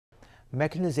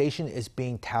Mechanization is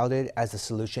being touted as a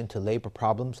solution to labor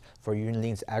problems for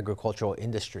Yunlin's agricultural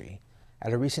industry.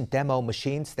 At a recent demo,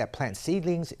 machines that plant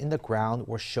seedlings in the ground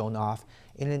were shown off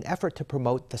in an effort to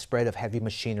promote the spread of heavy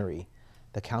machinery.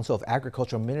 The Council of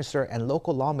Agricultural Minister and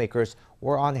local lawmakers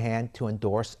were on hand to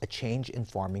endorse a change in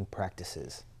farming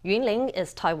practices. Yunlin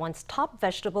is Taiwan's top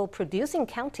vegetable producing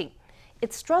county.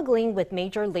 It's struggling with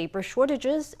major labor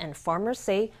shortages, and farmers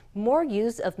say more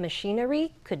use of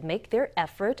machinery could make their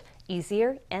effort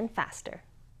easier and faster.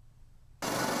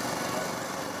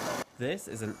 This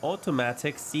is an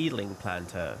automatic seedling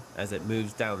planter. As it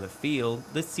moves down the field,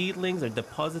 the seedlings are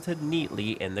deposited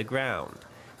neatly in the ground.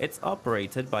 It's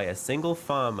operated by a single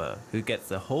farmer who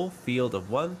gets a whole field of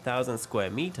 1,000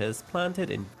 square meters planted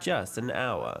in just an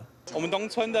hour.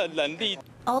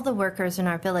 All the workers in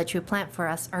our village who plant for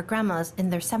us are grandmas in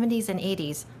their 70s and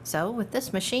 80s. So with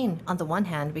this machine, on the one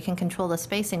hand, we can control the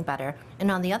spacing better,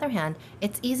 and on the other hand,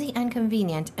 it's easy and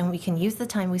convenient, and we can use the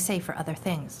time we save for other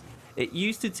things. It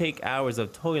used to take hours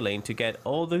of toiling to get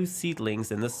all those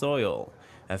seedlings in the soil.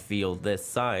 A field this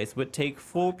size would take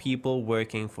 4 people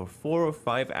working for 4 or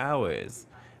 5 hours.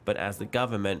 But as the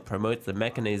government promotes the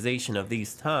mechanization of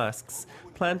these tasks,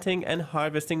 planting and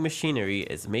harvesting machinery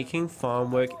is making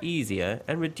farm work easier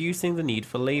and reducing the need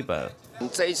for labor.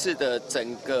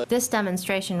 This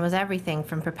demonstration was everything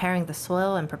from preparing the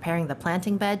soil and preparing the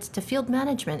planting beds to field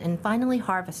management and finally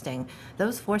harvesting.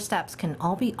 Those 4 steps can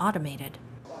all be automated.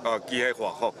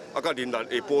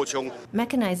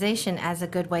 Mechanization as a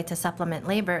good way to supplement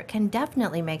labor can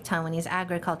definitely make Taiwanese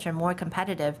agriculture more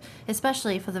competitive,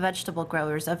 especially for the vegetable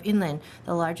growers of Yunlin,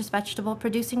 the largest vegetable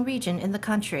producing region in the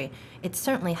country. It's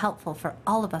certainly helpful for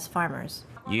all of us farmers.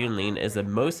 Yunlin is the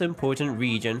most important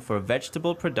region for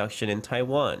vegetable production in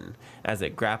Taiwan. As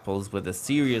it grapples with a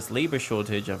serious labor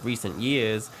shortage of recent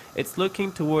years, it's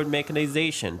looking toward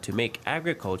mechanization to make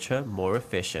agriculture more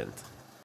efficient.